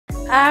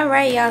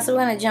Alright y'all, so we're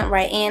gonna jump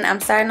right in.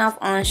 I'm starting off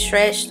on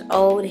stretched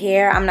old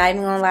hair. I'm not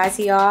even gonna lie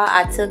to y'all.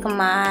 I took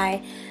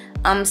my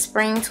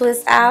spring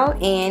twist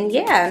out, and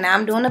yeah, now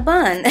I'm doing a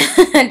bun.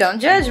 Don't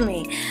judge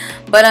me.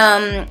 But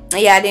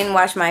yeah, I didn't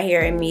wash my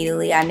hair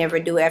immediately. I never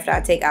do after I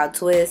take out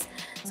twists.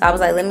 So I was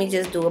like, let me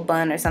just do a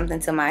bun or something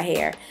to my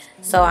hair.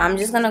 So I'm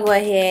just gonna go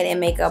ahead and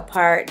make a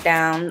part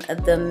down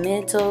the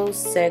middle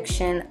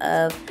section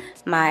of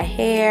my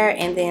hair,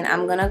 and then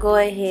I'm gonna go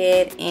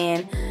ahead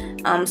and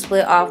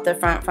split off the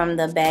front from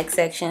the back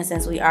section,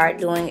 since we are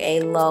doing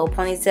a low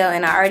ponytail.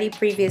 And I already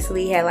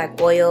previously had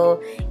like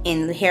oil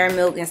and hair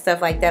milk and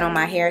stuff like that on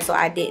my hair, so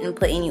I didn't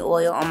put any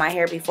oil on my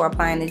hair before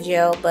applying the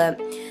gel,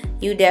 but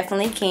you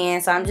definitely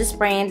can. So I'm just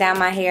spraying down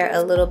my hair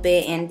a little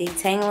bit and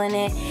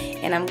detangling it,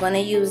 and I'm going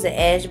to use the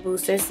Edge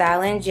Booster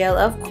Styling Gel.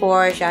 Of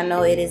course, y'all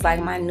know it is like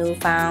my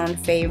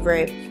newfound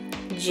favorite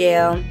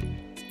gel.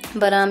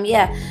 But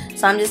yeah,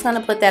 so I'm just going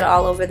to put that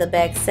all over the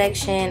back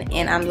section,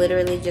 and I'm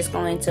literally just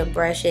going to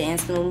brush it and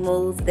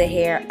smooth the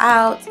hair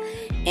out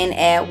and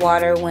add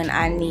water when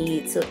I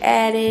need to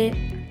add it.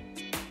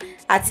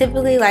 I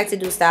typically like to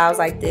do styles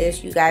like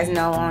this, you guys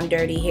know, on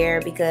dirty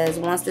hair, because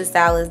once the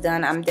style is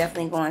done, I'm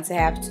definitely going to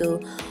have to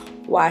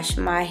wash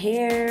my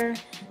hair.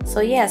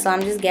 So yeah, so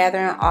I'm just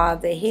gathering all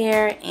the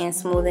hair and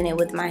smoothing it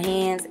with my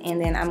hands, and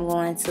then I'm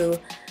going to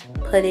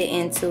put it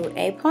into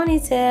a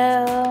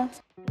ponytail.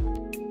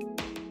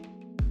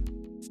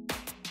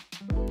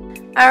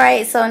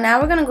 Alright, so now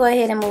we're going to go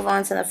ahead and move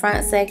on to the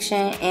front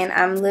section, and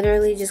I'm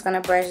literally just going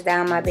to brush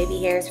down my baby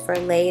hairs for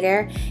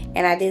later.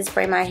 And I did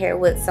spray my hair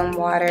with some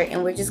water,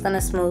 and we're just going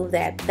to smooth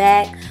that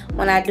back.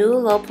 When I do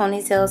low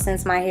ponytail,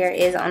 since my hair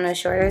is on the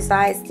shorter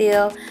side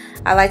still,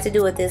 I like to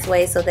do it this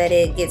way so that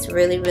it gets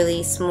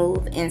really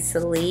smooth and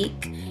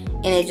sleek,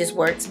 and it just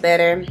works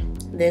better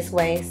this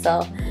way.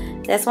 So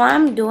that's why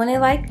I'm doing it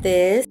like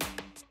this.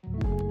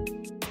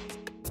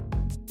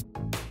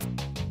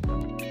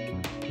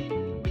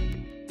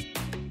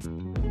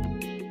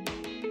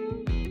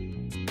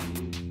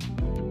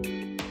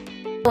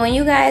 When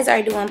you guys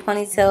are doing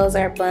ponytails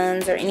or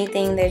buns or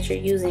anything that you're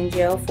using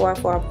gel for a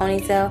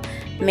ponytail,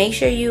 make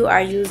sure you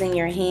are using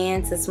your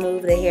hand to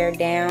smooth the hair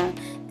down.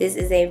 This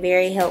is a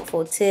very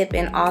helpful tip,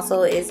 and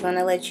also it's going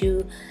to let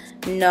you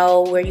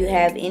know where you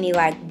have any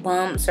like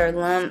bumps or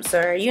lumps,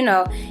 or you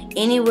know,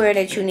 anywhere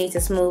that you need to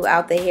smooth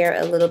out the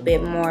hair a little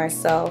bit more.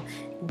 So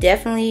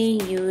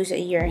definitely use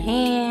your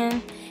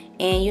hand,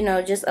 and you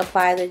know, just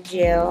apply the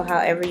gel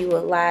however you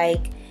would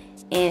like.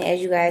 And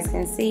as you guys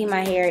can see,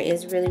 my hair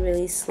is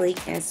really sleek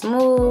and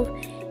smooth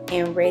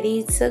and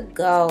ready to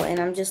go.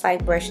 And I'm just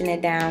like brushing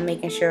it down,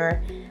 making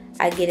sure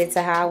I get it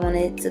to how I want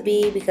it to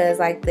be, because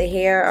like the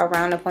hair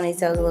around the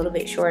ponytail is a little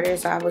bit shorter,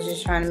 so I was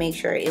just trying to make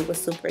sure it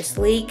was super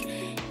sleek.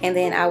 And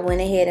then I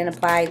went ahead and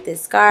applied this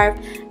scarf.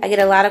 I get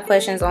a lot of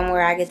questions on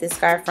where I get this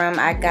scarf from.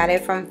 I got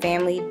it from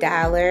Family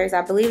Dollars.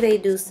 I believe they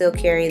do still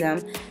carry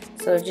them,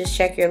 so just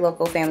check your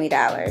local Family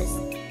Dollars.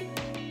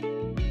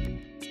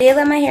 I did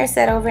let my hair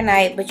set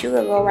overnight, but you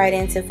could go right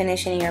into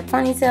finishing your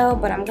ponytail.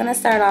 But I'm going to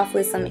start off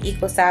with some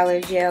Eco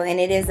Styler gel, and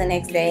it is the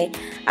next day.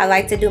 I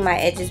like to do my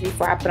edges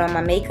before I put on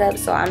my makeup,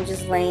 so I'm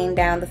just laying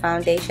down the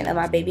foundation of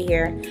my baby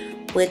hair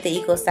with the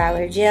Eco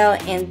Styler gel.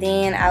 And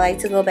then I like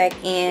to go back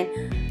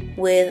in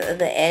with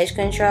the edge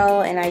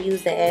control, and I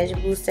use the edge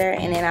booster,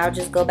 and then I'll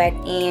just go back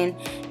in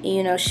and,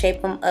 you know,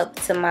 shape them up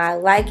to my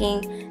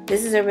liking.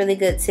 This is a really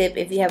good tip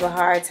if you have a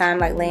hard time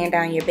like laying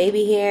down your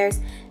baby hairs.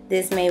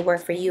 This may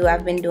work for you.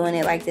 I've been doing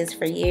it like this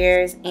for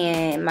years,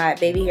 and my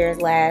baby hairs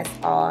last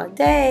all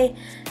day.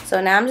 So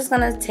now I'm just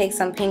going to take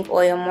some pink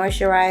oil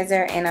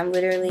moisturizer, and I'm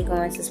literally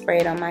going to spray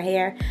it on my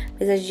hair,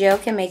 because gel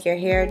can make your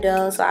hair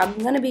dull. So I'm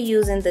going to be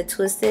using the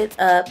Twisted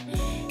Up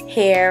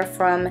hair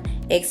from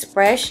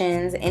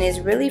X-PRESSION, and it's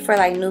really for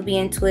like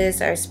Nubian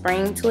twist or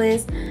spring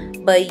twist.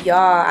 But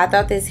y'all, I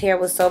thought this hair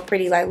was so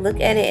pretty. Like,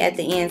 look at it at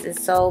the ends.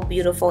 It's so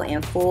beautiful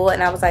and full,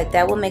 and I was like,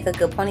 that will make a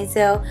good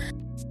ponytail.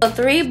 So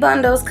 3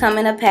 bundles come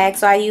in a pack,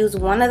 so I used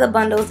one of the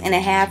bundles and a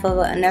half of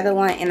another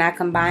one, and I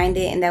combined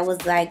it, and that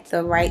was like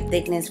the right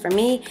thickness for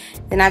me.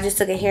 Then I just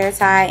took a hair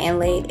tie and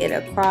laid it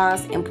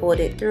across and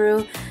pulled it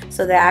through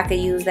so that I could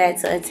use that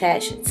to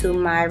attach to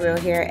my real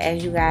hair,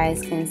 as you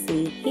guys can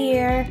see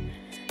here.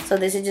 So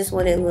this is just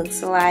what it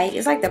looks like.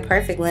 It's like the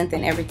perfect length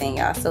and everything,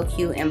 y'all. So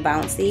cute and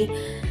bouncy.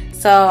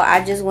 So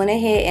I just went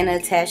ahead and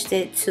attached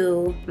it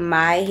to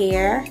my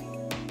hair.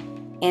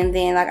 And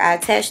then like I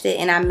attached it,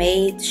 and I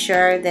made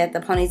sure that the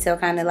ponytail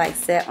kind of like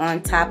set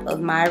on top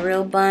of my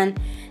real bun.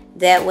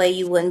 That way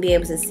you wouldn't be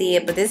able to see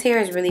it. But this hair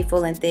is really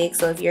full and thick,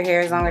 so if your hair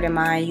is longer than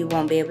mine, you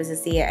won't be able to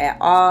see it at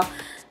all.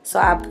 So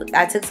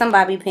I took some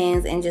bobby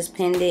pins and just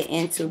pinned it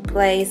into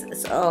place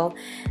so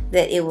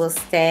that it will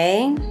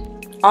stay.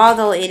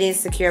 Although it is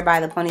secured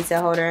by the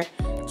ponytail holder,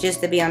 just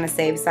to be on the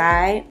safe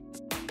side.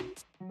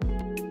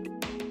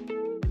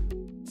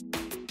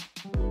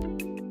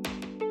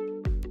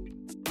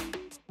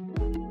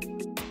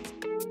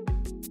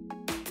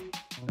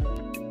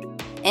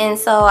 And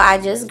so I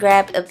just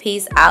grabbed a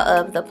piece out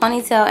of the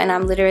ponytail, and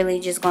I'm literally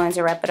just going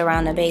to wrap it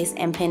around the base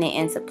and pin it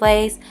into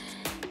place.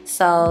 So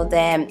so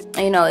that,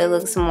 you know, it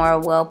looks more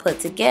well put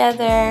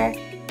together.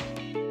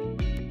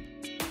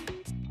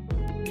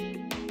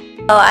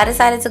 So I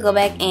decided to go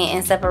back in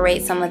and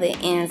separate some of the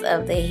ends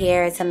of the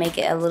hair to make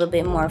it a little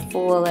bit more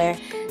fuller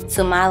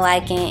to my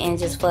liking, and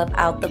just flip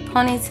out the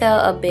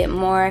ponytail a bit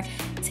more.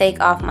 Take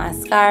off my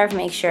scarf,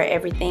 make sure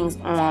everything's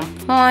on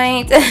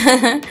point.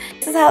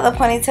 This is how the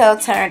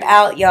ponytail turned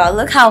out, y'all.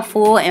 Look how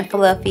full and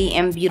fluffy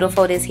and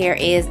beautiful this hair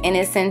is, and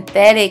it's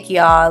synthetic,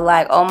 y'all.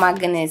 Like, oh my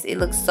goodness, it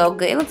looks so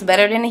good. It looks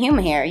better than the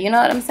human hair, you know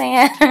what I'm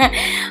saying?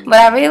 But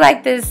I really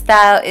like this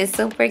style. It's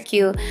super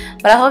cute.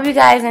 But I hope you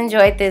guys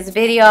enjoyed this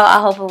video. I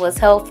hope it was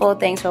helpful.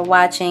 Thanks for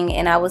watching,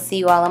 and I will see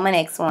you all on my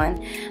next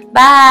one.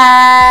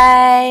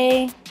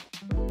 Bye.